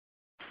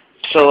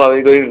So are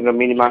we going to the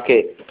mini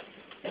market?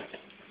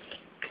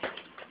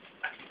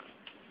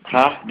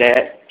 Huh?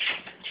 Dad?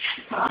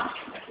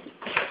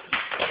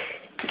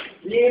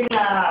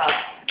 Lena.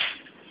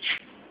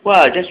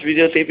 Wow, just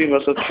videotaping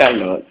also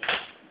cannot.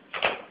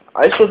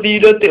 I saw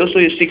videotape also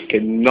you say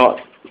cannot.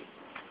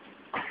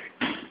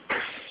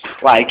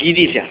 Wah, I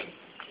gini sia.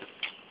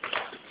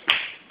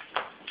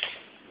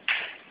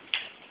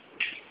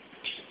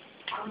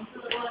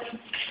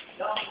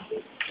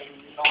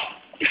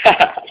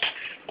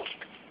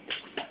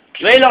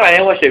 Very long I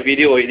never watched the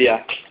video already.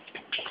 Are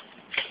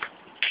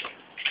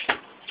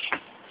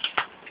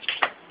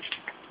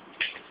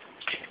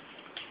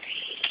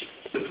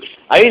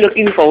you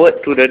looking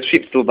forward to the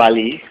trip to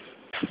Bali?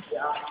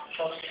 Yeah.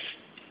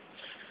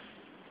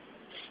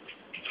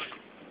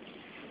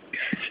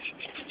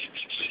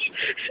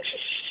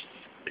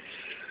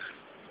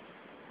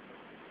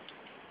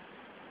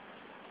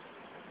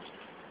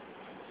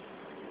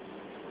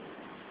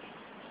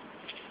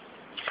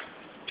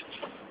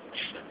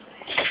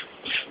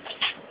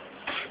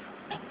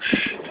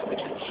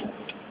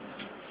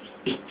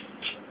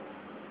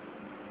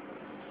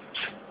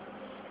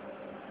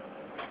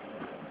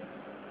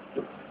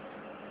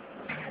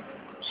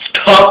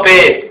 Stop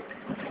it!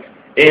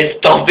 Hey,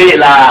 stop it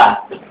lah!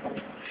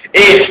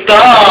 Hey,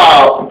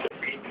 stop!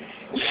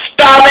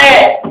 Stop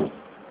it!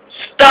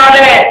 Stop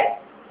it!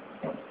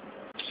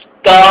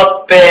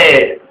 Stop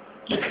it!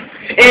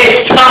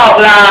 Hey, stop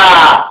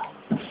lah!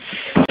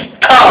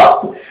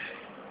 Stop!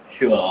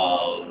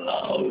 Wow!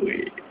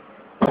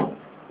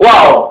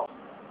 Wow!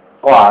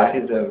 Wow,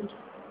 he's a...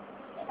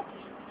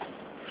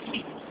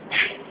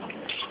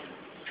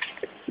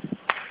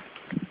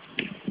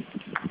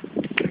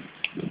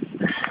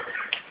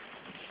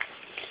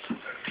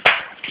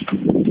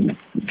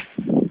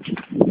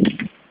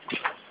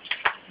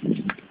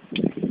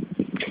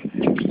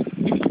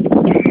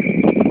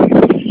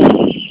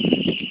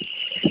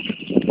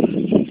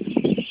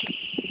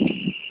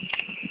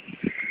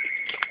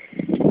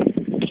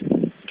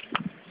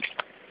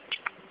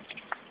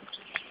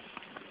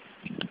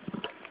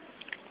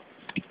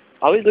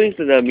 Are we going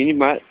to the mini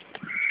mart?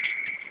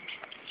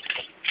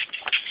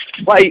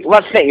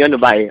 What snack you want to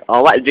buy?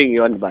 Or what drink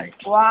you want to buy?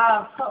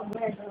 Wow, so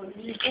bad.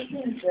 You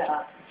think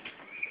that?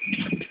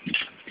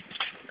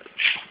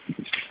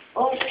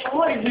 Oh,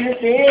 what is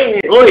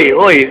this? Oi,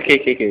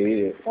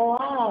 okay.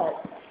 Wow.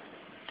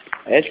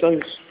 Let's go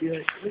and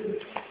see.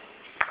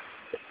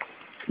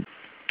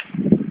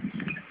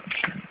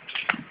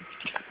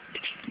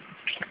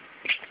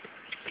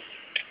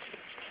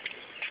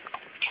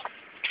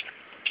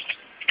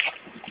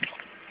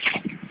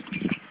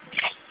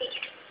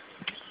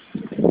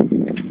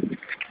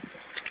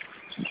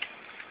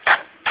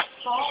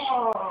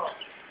 Oh.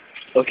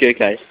 Okay,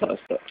 guys, stop.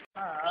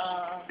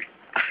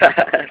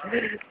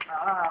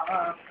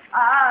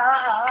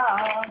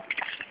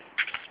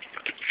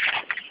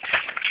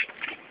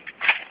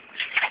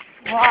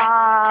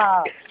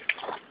 Wow.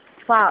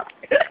 Fuck.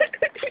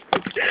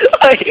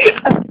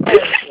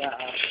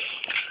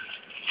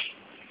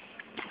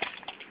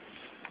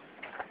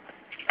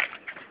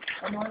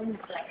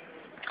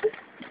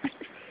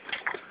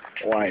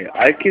 Why?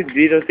 I keep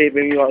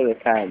videotaping you all the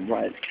time.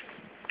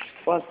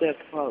 What's that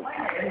from?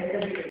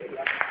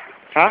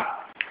 Huh?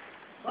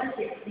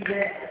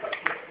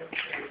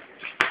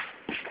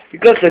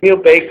 Because the new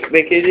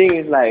packaging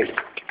is like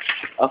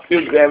a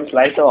few grams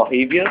lighter or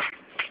heavier,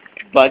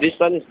 but this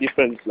one is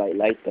different, it's like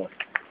lighter.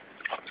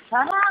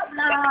 Shut up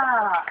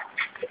lah.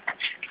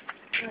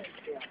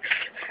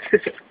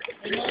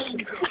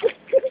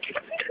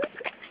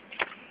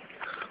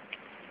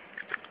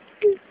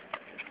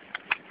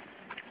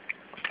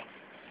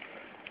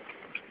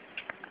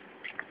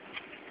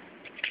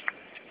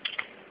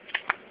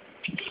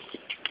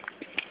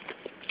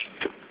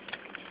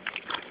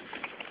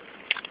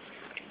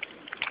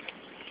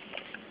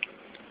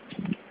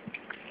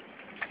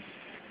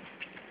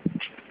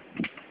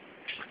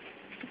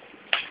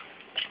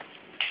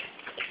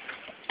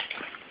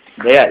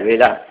 Wait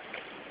lah.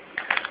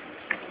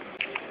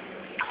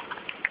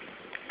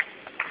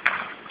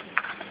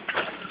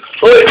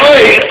 Oi!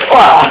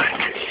 Wah!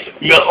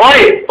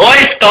 Oi!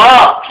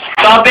 Stop!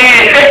 Stop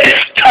it!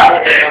 Stop!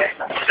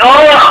 Oi!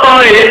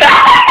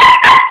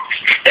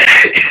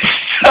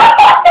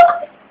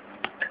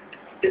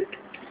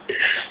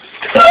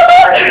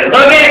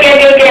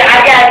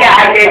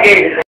 Okay.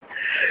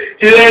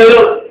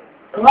 Look.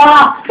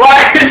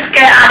 Why you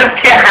scared?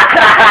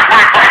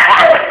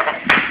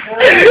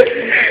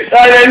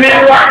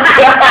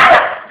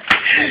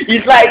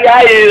 It's like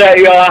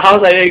your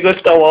house and then you go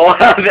store.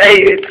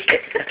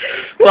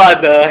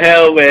 What the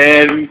hell,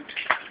 man?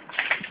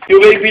 You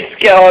make me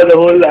scared all the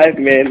whole life,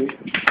 man.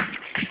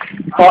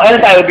 Or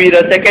else I will be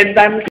the second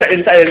time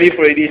inside the lift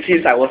already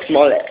since I was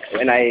small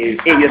when I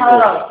 8 years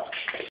old.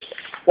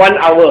 1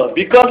 hour.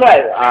 Because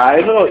I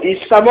don't know,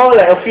 it's somehow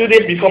like a few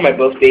days before my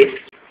birthday.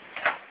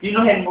 You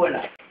know handphone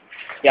lah?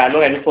 Yeah,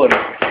 no handphone.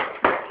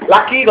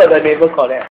 Lucky got the neighbor call that.